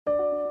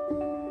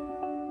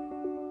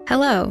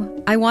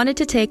Hello, I wanted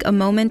to take a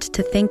moment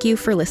to thank you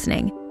for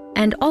listening,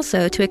 and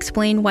also to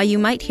explain why you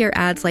might hear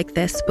ads like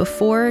this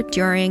before,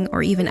 during,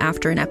 or even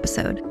after an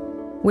episode.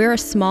 We're a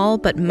small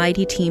but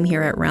mighty team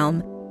here at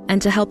Realm, and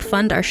to help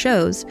fund our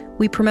shows,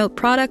 we promote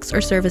products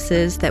or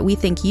services that we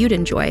think you'd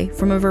enjoy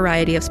from a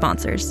variety of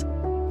sponsors.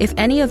 If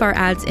any of our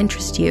ads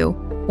interest you,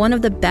 one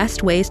of the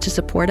best ways to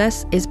support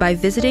us is by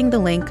visiting the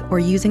link or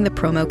using the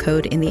promo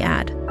code in the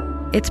ad.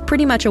 It's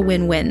pretty much a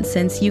win-win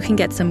since you can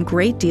get some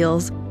great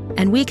deals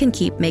and we can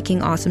keep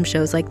making awesome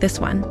shows like this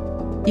one.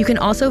 You can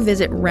also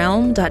visit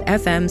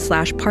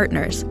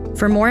realm.fm/partners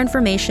for more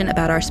information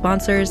about our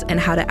sponsors and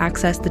how to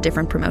access the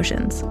different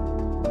promotions.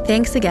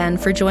 Thanks again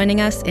for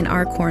joining us in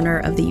our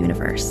corner of the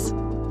universe.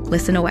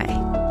 Listen away.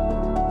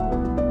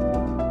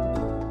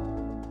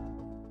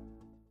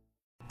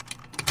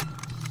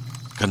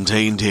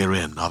 Contained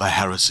herein are the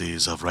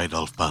heresies of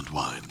Radolf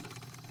Burntwine,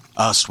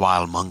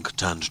 erstwhile monk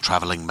turned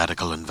traveling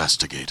medical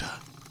investigator.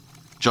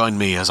 Join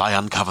me as I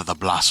uncover the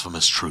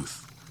blasphemous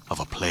truth of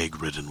a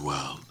plague-ridden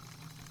world,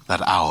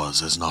 that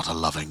ours is not a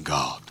loving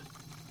God,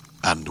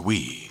 and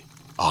we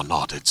are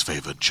not its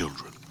favored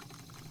children.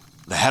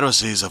 The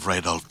Heresies of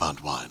Radolf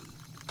Burntwine,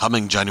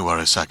 coming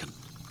January 2nd,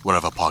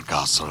 wherever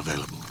podcasts are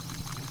available.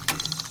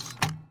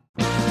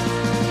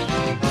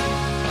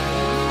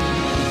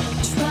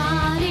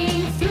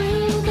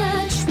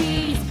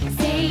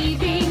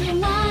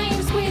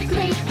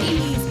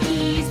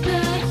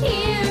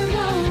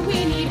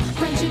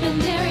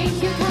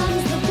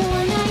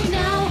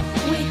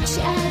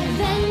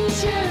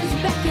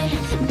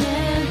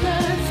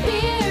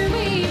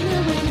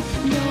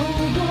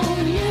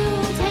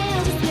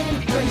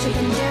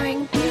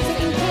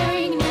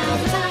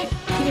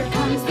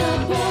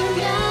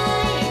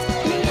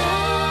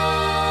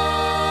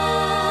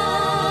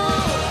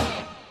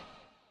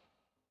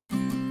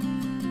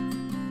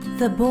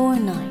 The Boar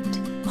Night,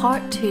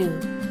 Part 2.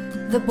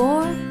 The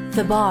Boar,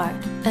 the Bard,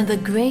 and the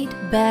Great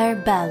Bear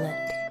Ballad.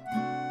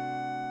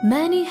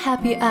 Many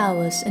happy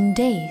hours and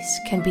days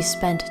can be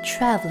spent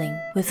traveling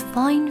with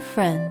fine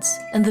friends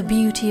and the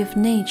beauty of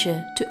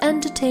nature to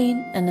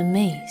entertain and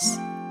amaze.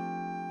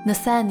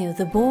 Nathaniel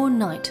the Boar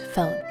Knight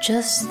felt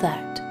just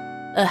that,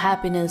 a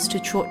happiness to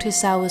trot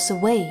his hours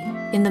away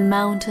in the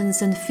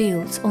mountains and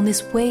fields on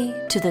his way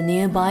to the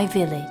nearby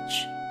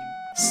village.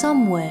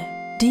 Somewhere,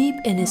 deep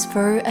in his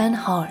fur and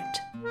heart,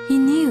 he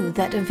knew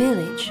that a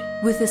village,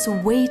 with its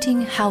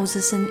waiting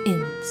houses and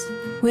inns,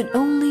 would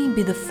only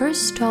be the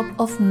first stop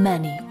of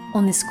many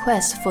on his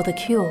quest for the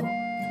cure,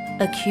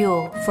 a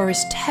cure for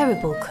his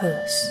terrible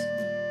curse.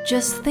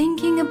 Just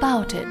thinking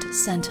about it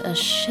sent a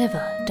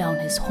shiver down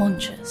his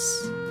haunches.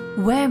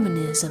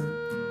 Weremanism,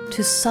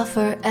 to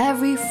suffer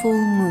every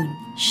full moon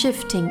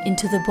shifting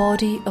into the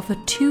body of a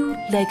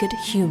two-legged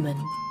human.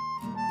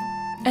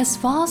 As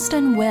fast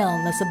and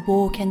well as a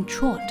boar can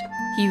trot,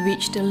 he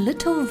reached a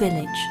little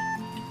village,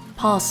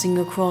 passing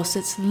across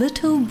its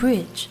little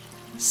bridge,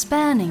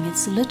 spanning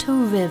its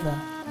little river,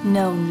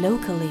 known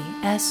locally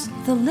as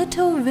the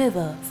Little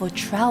River for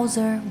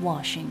trouser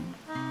washing.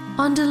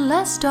 Under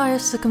less dire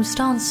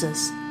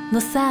circumstances,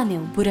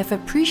 Nathaniel would have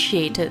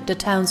appreciated the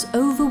town's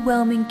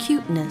overwhelming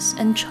cuteness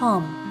and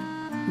charm.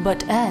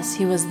 But as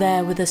he was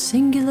there with a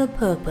singular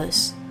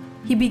purpose,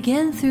 he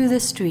began through the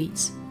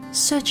streets,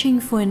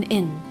 searching for an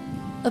inn,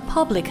 a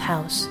public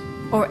house,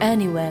 or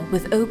anywhere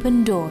with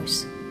open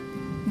doors.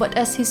 But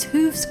as his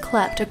hooves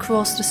clapped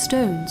across the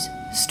stones,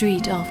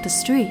 street after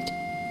street,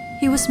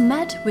 he was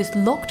met with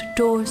locked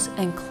doors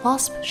and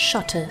clasped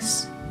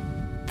shutters.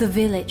 The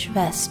village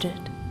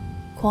rested,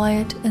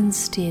 quiet and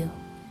still,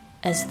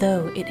 as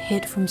though it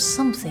hid from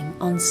something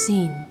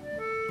unseen.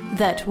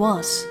 That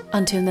was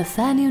until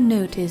Nathaniel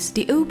noticed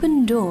the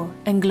open door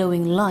and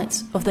glowing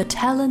lights of the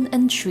Talon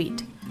and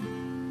Treat,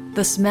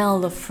 the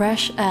smell of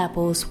fresh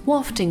apples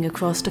wafting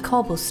across the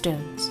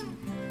cobblestones.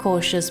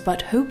 Cautious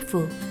but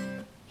hopeful,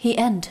 he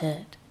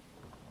entered.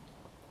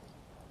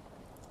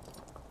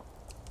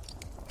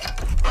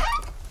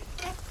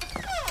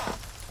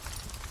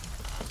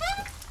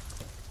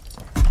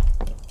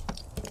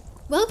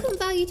 Welcome,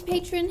 valued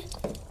patron.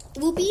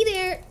 We'll be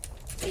there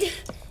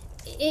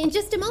in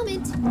just a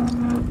moment.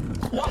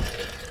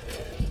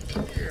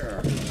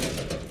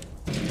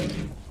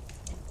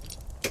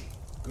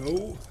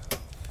 Go,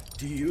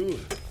 deal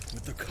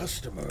with the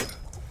customer.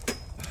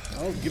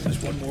 I'll give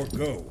this one more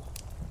go.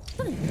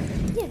 Fine.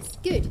 Yes,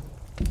 good.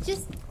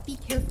 Just be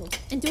careful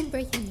and don't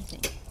break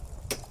anything.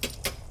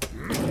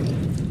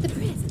 The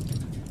press.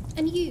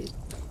 And you.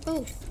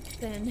 Both,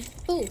 then.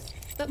 Both.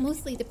 But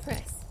mostly the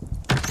press.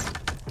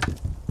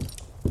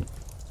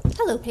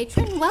 Hello,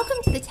 patron.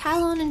 Welcome to the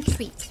Talon and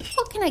Treat.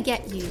 What can I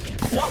get you?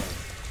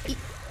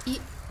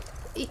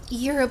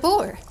 You're a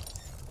boar.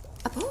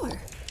 A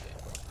boar?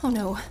 Oh,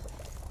 no.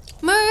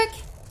 Merc!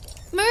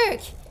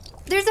 Merc!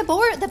 There's a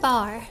boar at the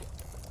bar.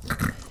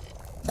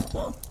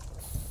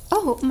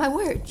 Oh, my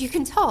word, you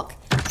can talk.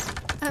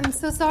 I'm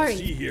so sorry.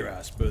 See here,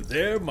 Asper,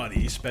 their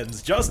money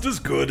spends just as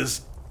good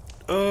as...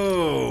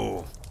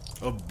 Oh,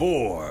 a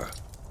boar.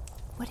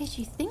 What did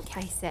you think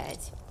I said?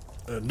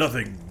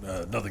 Nothing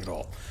at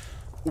all.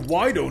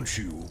 Why don't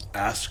you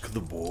ask the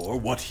boar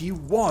what he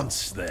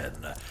wants,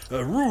 then?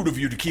 Rude of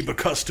you to keep a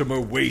customer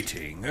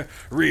waiting.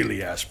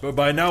 Really, Asper,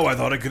 by now I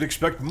thought I could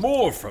expect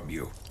more from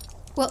you.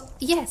 Well,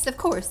 yes, of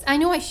course. I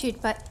know I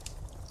should, but...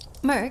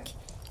 Merc,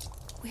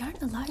 we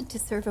aren't allowed to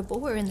serve a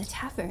boar in the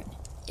tavern.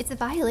 It's a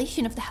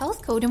violation of the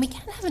health code, and we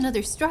can't have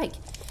another strike.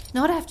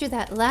 Not after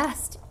that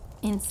last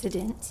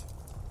incident.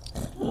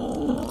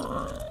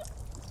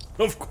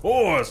 Of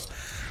course.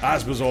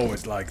 Asper's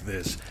always like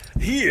this.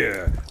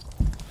 Here.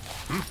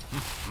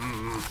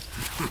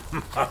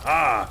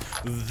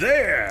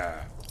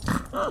 There.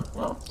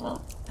 A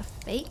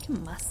fake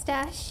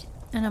mustache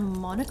and a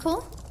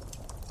monocle?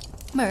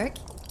 Merc,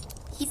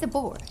 he's a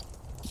boar.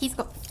 He's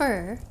got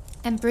fur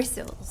and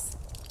bristles.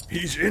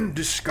 He's in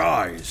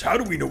disguise. How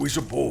do we know he's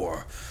a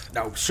boar?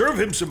 Now, serve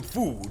him some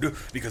food,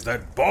 because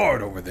that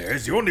bard over there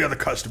is the only other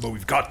customer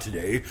we've got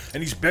today,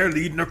 and he's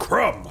barely eaten a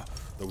crumb,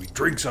 though he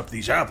drinks up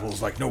these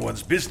apples like no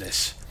one's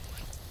business.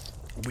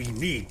 We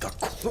need the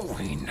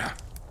coin.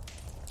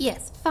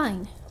 Yes,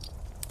 fine.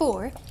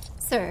 Boar,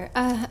 sir,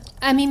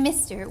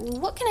 mister,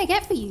 what can I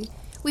get for you?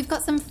 We've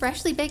got some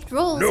freshly baked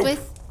rolls Nope.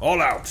 with...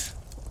 All out.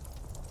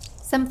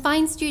 Some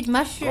fine stewed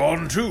mushroom...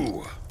 Gone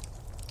too.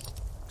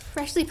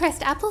 Freshly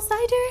pressed apple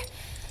cider?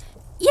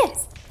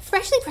 Yes,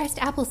 freshly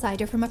pressed apple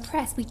cider from a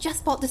press we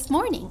just bought this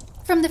morning.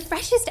 From the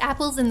freshest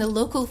apples in the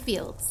local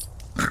fields.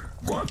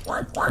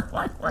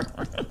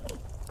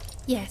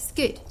 Yes,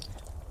 good.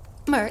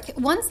 Merc,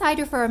 one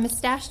cider for our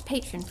mustached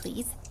patron,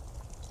 please.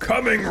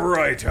 Coming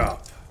right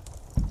up.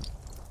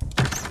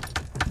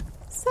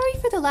 Sorry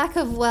for the lack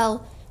of,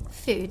 well,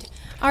 food.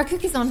 Our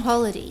cook is on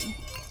holiday.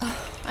 Oh,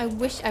 I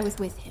wish I was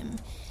with him.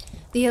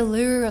 The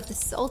allure of the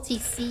salty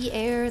sea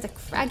air, the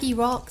craggy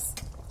rocks,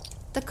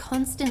 the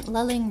constant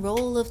lulling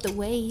roll of the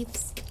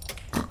waves.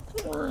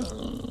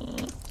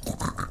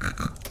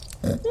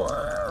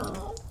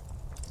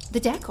 The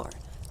decor.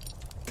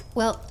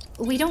 Well,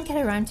 we don't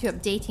get around to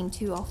updating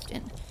too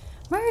often.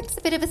 Merc's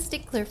a bit of a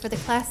stickler for the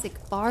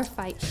classic bar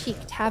fight chic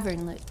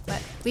tavern look,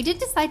 but we did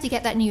decide to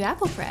get that new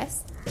apple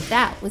press.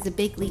 That was a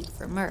big leap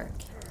for Merc.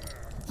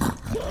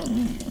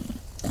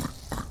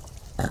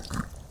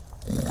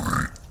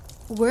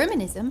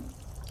 Wormanism?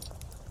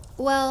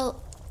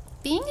 Well,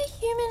 being a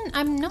human,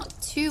 I'm not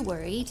too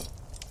worried.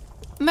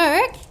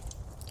 Merc?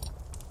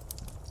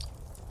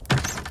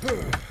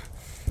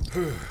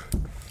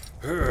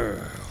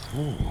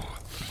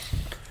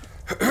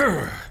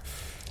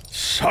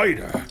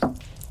 Cider.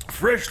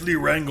 Freshly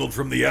wrangled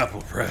from the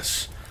apple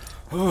press.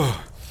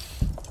 Are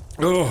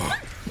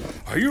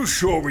you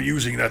sure we're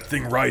using that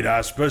thing right,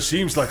 Asper?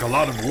 Seems like a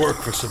lot of work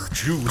for some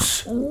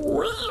juice.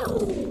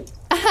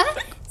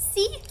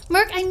 See?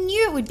 Merc, I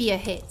knew it would be a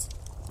hit.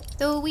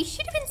 Though we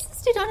should have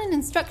insisted on an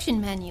instruction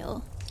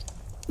manual.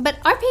 But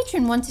our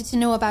patron wanted to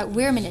know about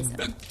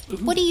Wormanism.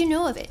 What do you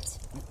know of it?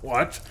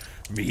 What?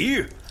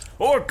 Me?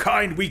 Or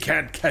kind we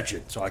can't catch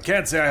it, so I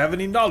can't say I have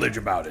any knowledge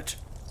about it.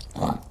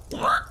 Well,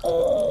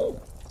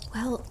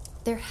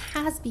 there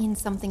has been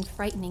something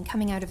frightening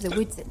coming out of the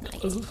woods at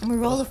night, and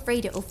we're all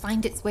afraid it will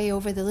find its way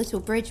over the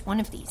little bridge one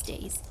of these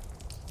days.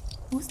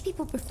 Most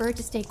people prefer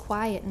to stay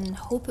quiet and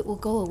hope it will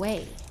go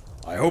away.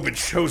 I hope it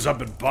shows up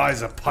and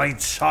buys a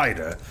pint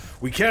cider.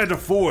 We can't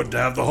afford to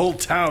have the whole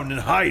town in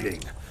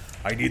hiding.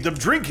 I need them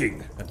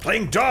drinking and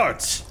playing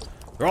darts.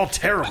 They're all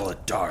terrible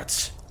at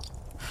darts.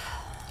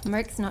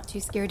 Merc's not too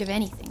scared of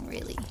anything,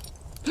 really.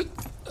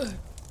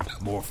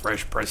 More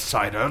fresh pressed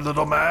cider,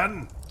 little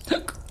man?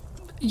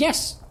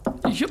 Yes.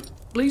 Yep,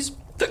 please.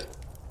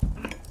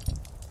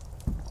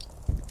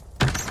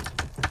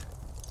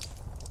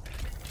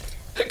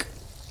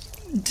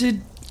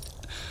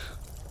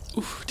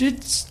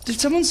 Did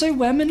someone say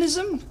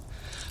Weminism?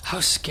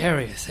 How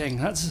scary a thing.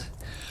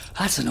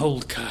 That's an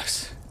old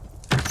curse.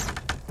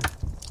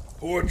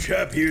 Poor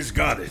chap here's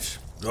got it.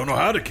 Don't know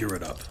how to cure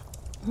it up.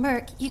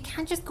 Merc, you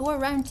can't just go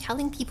around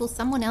telling people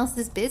someone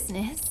else's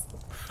business.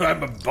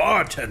 I'm a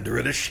bartender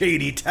at a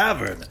shady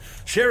tavern.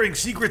 Sharing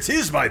secrets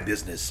is my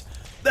business.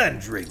 Then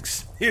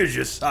drinks. Here's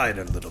your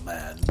cider, little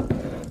man.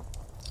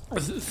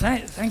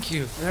 Thank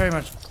you very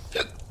much.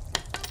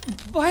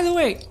 By the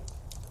way,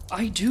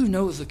 I do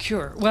know the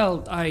cure.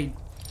 Well, I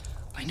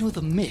know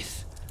the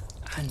myth,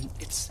 and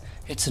it's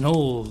an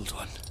old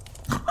one.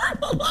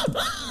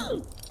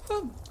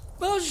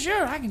 Well,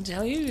 sure, I can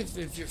tell you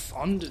if you're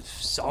fond of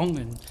song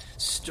and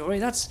story.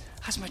 That's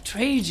my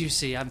trade, you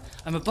see. I'm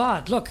a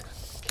bard. Look.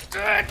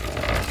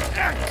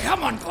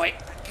 Come on, boy.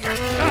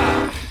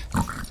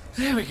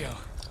 There we go.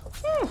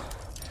 Whew.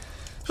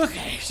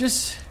 Okay,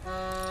 just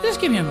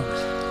give me a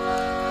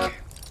moment.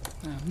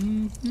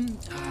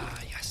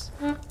 Yes.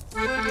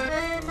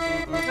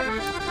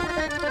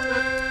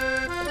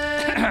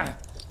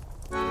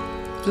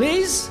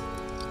 Please,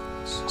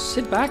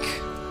 sit back,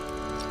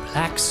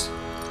 relax,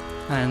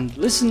 and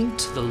listen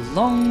to the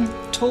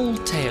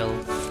long-told tale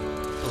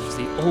of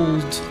the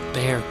old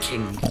Bear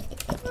King.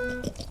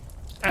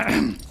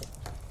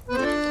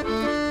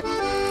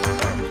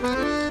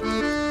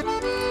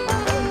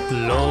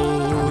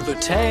 Lo, the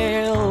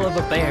tale of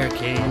a Bear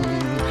King,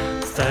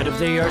 third of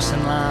the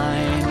Urson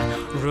line,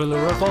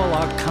 ruler of all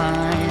our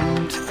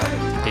kind.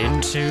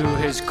 Into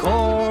his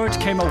court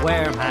came a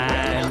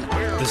wereman.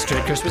 The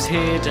straight curse was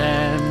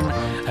hidden,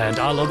 and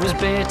our lord was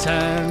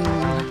bitten.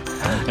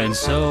 And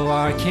so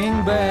our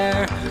king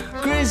bear,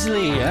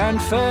 grisly and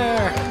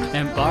fair,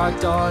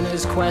 embarked on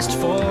his quest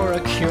for a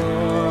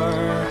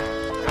cure.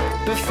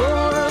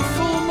 Before a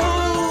full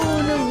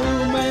moon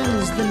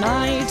illumines the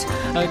night,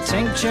 a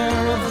tincture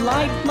of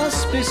light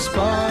must be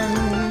spun.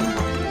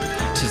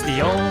 'Tis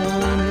the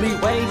only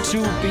way to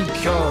be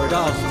cured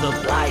of the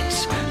blight,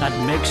 that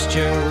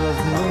mixture of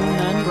moon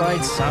and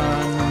bright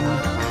sun.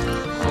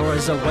 For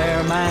as a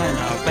wereman,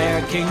 our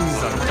bear king's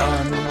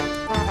undone.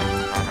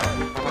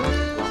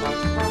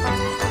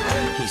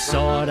 He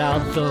sought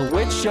out the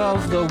witch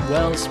of the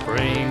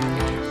wellspring.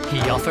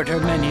 He offered her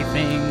many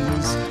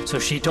things, so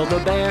she told the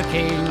bear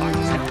king.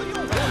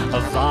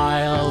 A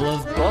vial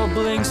of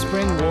bubbling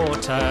spring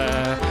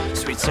water,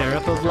 sweet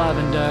syrup of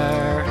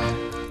lavender,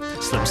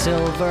 slim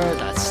silver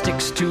that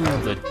sticks to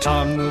the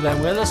tongue.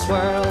 Then with a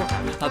swirl,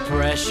 a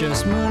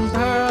precious moon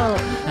pearl,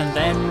 and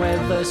then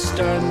with a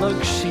stern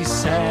look she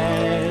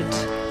said,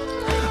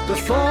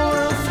 before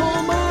a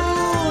full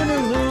moon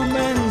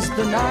illumines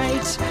the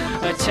night,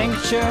 a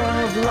tincture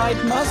of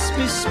light must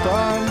be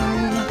spun.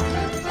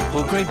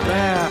 O great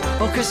bear,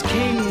 O cursed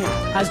king,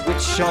 as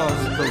witch of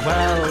the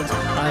world,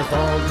 I've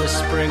all the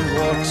spring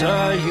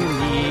water you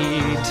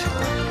need.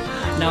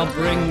 Now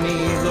bring me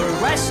the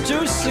rest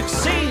to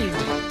succeed.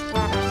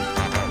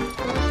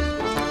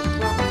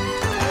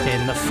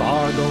 In the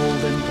far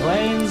golden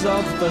plains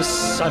of the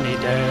sunny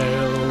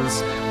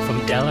dales,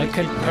 from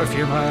delicate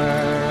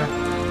perfumer,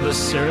 the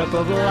syrup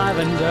of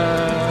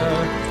lavender.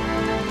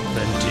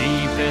 Then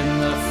deep in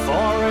the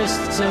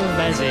forests of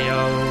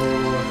Ezio,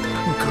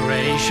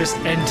 gracious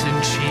Enton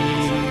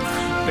chief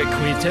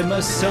bequeathed him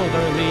a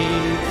silver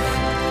leaf.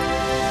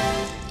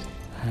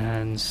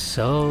 And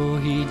so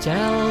he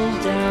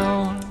delved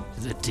down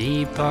the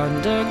deep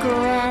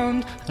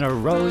underground and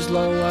arose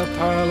lo a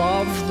pearl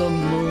of the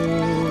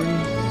moon.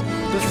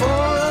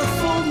 Before a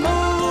full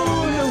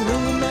moon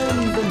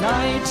illumined the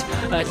night,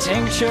 a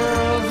tincture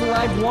of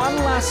light one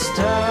last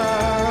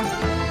stir.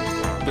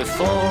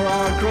 Before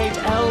our great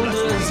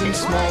elders and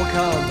small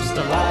cubs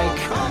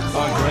alike,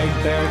 our great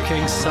bear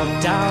king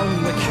sucked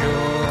down the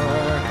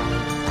cure.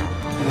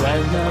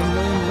 When the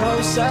moon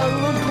rose,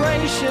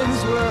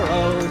 celebrations were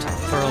owed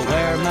for a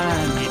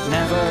wereman he'd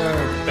never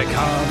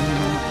become.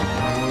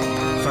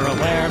 For a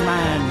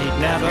wereman he'd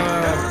never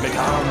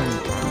become.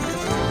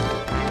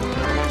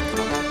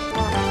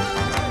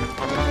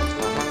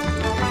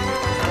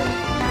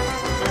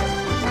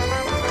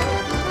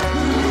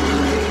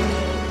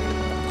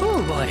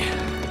 Oh boy.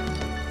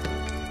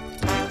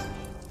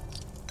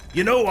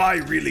 You know, I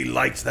really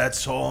liked that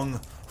song.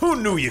 Who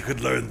knew you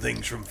could learn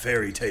things from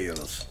fairy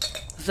tales?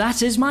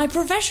 That is my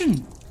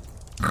profession.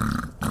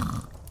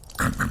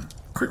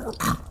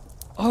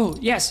 Oh,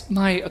 yes,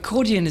 my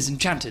accordion is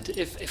enchanted.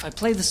 If I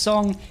play the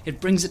song, it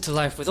brings it to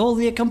life with all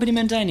the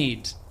accompaniment I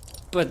need.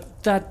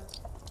 But that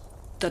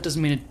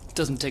doesn't mean it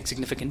doesn't take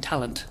significant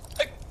talent.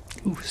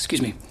 Ooh,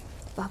 excuse me.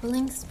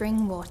 Bubbling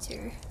spring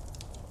water,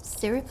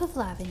 syrup of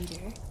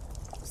lavender,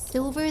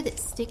 silver that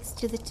sticks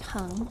to the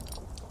tongue.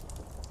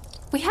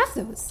 We have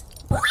those.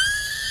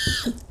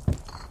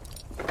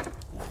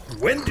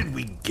 When did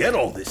we get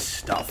all this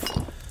stuff?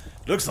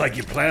 Looks like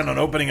you plan on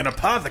opening an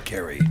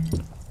apothecary.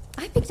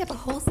 I picked up a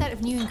whole set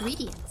of new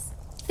ingredients.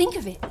 Think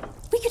of it.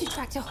 We could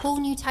attract a whole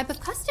new type of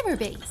customer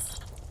base.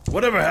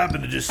 Whatever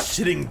happened to just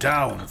sitting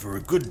down for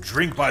a good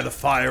drink by the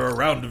fire, a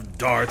round of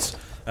darts,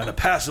 and a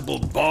passable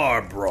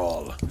bar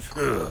brawl?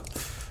 Ugh.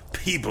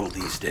 People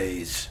these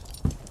days.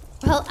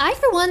 Well, I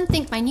for one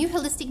think my new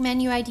holistic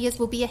menu ideas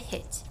will be a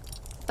hit.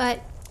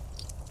 But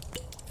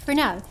for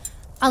now,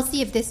 I'll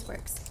see if this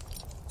works.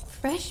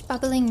 Fresh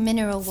bubbling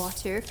mineral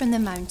water from the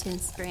mountain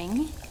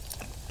spring.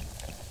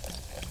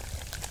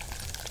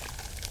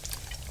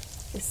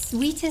 The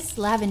sweetest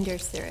lavender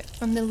syrup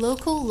from the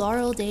local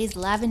Laurel Days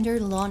Lavender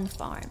Lawn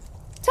Farm.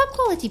 Top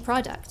quality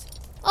product.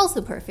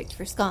 Also perfect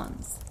for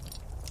scones.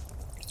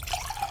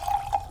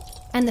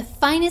 And the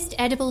finest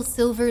edible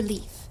silver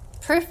leaf.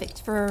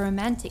 Perfect for a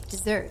romantic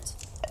dessert.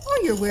 Or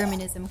your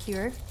wormanism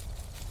cure.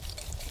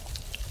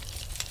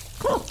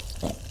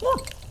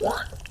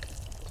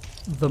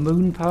 The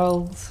moon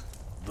pearls.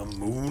 The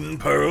moon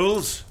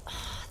pearls?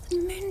 The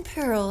moon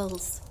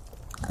pearls.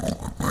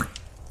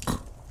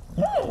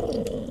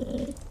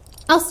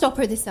 I'll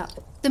stopper this up.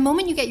 The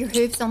moment you get your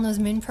hooves on those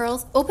moon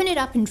pearls, open it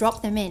up and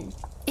drop them in.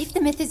 If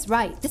the myth is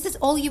right, this is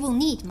all you will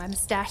need, my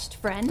mustached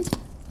friend.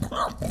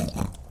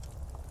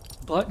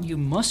 But you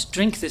must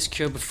drink this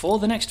cure before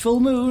the next full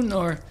moon,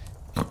 or...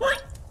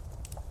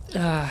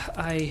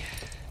 I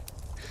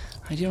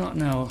do not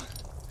know.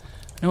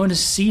 No one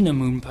has seen a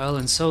moon pearl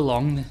in so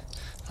long.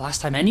 The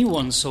last time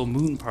anyone saw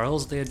moon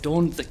pearls, they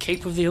adorned the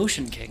cape of the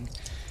Ocean King.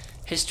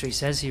 History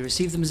says he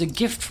received them as a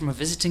gift from a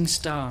visiting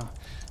star,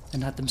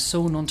 and had them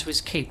sewn onto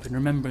his cape in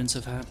remembrance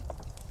of her.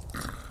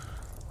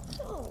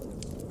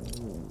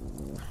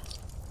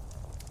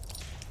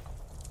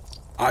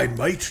 I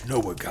might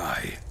know a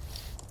guy.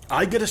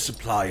 I get a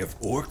supply of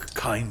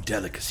orc-kind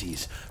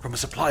delicacies from a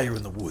supplier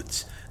in the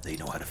woods. They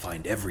know how to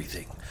find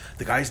everything.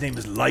 The guy's name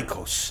is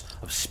Lycos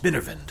of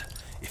Spinnervend.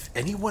 If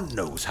anyone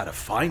knows how to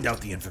find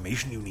out the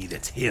information you need,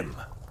 it's him.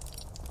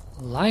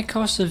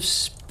 Lycos of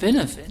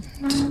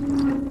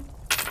Spinnervend?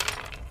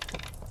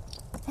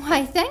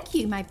 Why, thank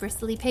you, my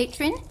bristly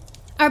patron.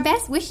 Our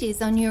best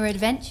wishes on your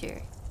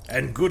adventure.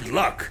 And good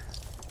luck.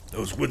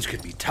 Those woods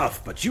can be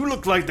tough, but you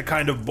look like the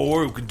kind of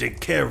boar who can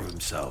take care of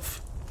himself.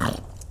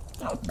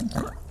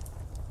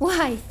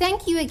 Why,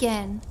 thank you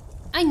again.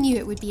 I knew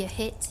it would be a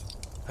hit.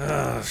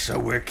 So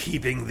we're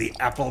keeping the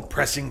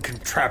apple-pressing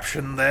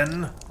contraption,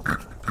 then?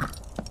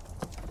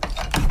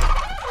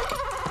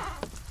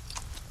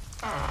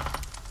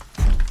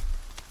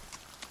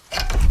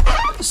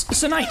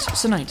 Sir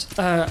Knight,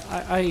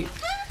 I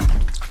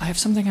have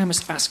something I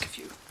must ask of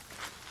you.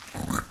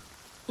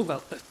 Well,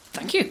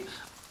 thank you.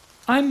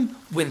 I'm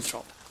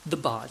Winthrop, the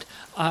bard.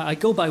 I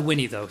go by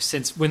Winnie, though,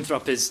 since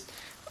Winthrop is...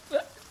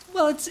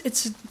 Well,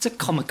 it's a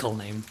comical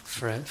name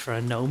for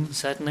a gnome,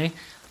 certainly.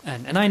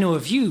 And I know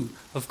of you,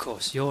 of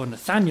course. You're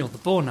Nathaniel, the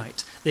Boar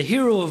Knight, the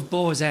hero of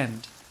Boar's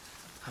End.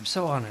 I'm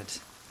so honoured.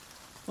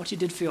 What you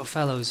did for your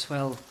fellows,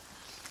 well...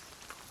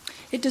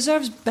 It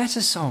deserves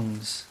better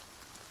songs,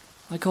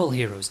 like all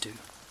heroes do.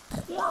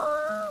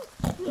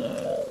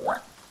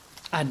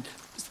 And,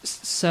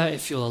 sir,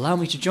 if you'll allow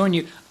me to join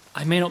you,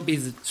 I may not be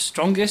the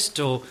strongest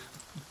or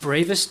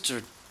bravest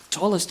or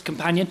tallest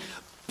companion,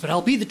 but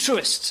I'll be the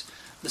truest.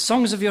 The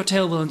songs of your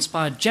tale will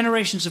inspire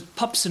generations of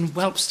pups and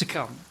whelps to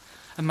come,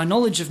 and my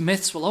knowledge of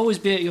myths will always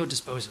be at your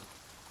disposal.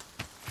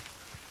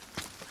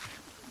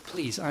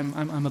 Please,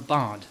 I'm a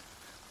bard,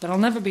 but I'll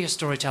never be a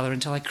storyteller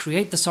until I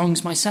create the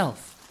songs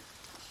myself.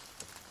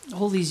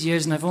 All these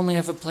years, and I've only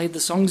ever played the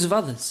songs of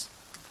others.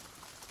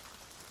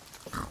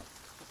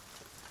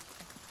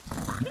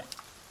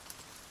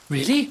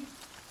 Really?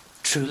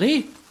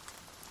 Truly?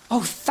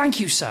 Oh, thank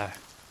you, sir.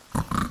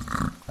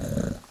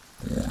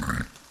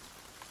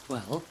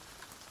 Well,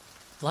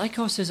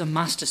 Lycos is a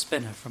master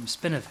spinner from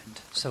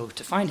Spinnervend, so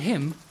to find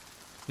him,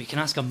 we can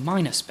ask a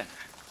minor spinner.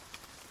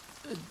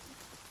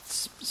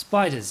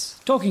 Spiders,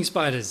 talking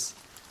spiders,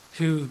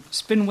 who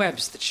spin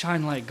webs that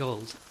shine like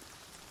gold.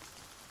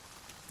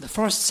 The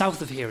forest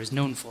south of here is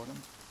known for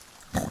them.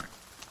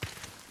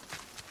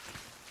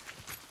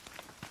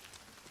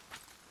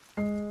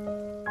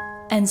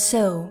 And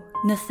so,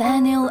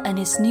 Nathaniel and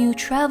his new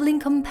traveling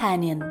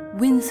companion,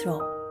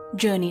 Winthrop,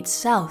 journeyed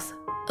south,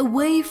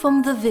 away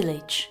from the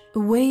village,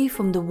 away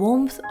from the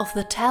warmth of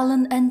the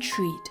talon and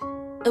treat,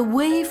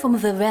 away from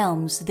the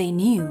realms they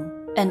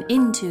knew, and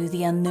into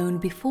the unknown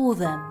before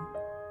them.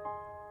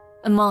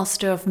 A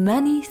master of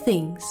many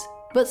things,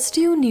 but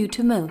still new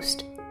to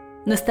most,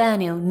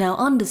 Nathaniel now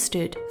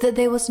understood that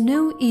there was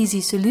no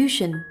easy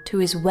solution to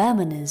his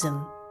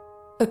Wheremanism,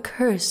 a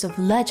curse of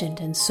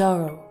legend and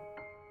sorrow.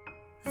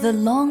 The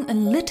long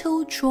and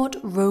little trod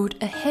road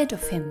ahead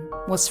of him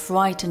was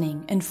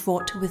frightening and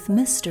fraught with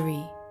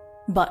mystery,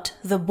 but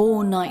the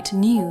Boar Knight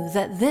knew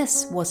that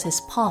this was his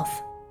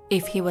path,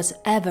 if he was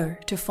ever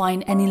to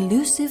find an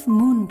elusive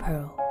moon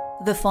pearl,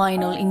 the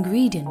final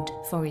ingredient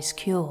for his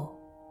cure.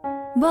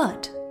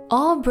 But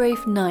our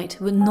brave knight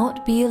would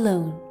not be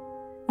alone.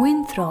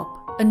 Winthrop,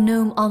 a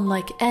gnome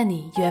unlike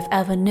any you have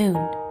ever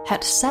known,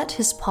 had set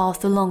his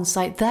path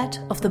alongside that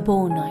of the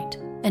Boar Knight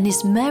and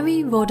his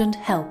merry rodent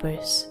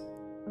helpers.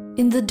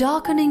 In the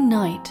darkening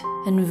night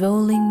and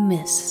rolling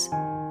mists,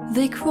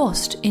 they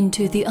crossed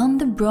into the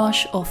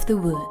underbrush of the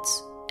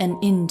woods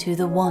and into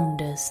the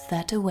wonders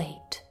that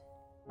await.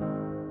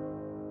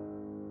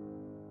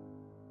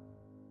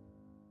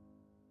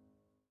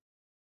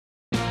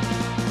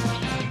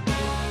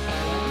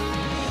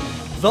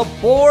 The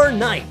Boar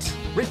Knight,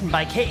 written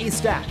by K.A.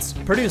 Stats,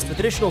 produced with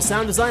additional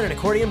sound design and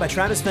accordion by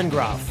Travis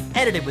Vengroff,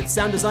 edited with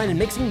sound design and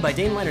mixing by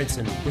Dane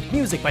Leonardson, with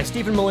music by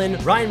Stephen Mullen,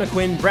 Ryan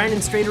McQuinn, Brandon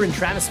Strader, and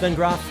Travis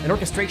Vengroff, and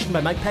orchestration by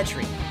Mike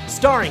Petrie.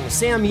 Starring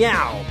Sam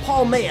Yao,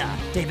 Paul Maya,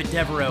 David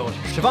Devereaux,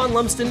 Siobhan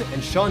Lumsden,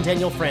 and Sean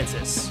Daniel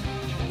Francis.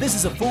 This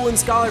is a Fool and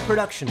Scholar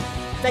production.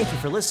 Thank you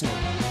for listening.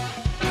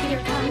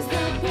 Here comes the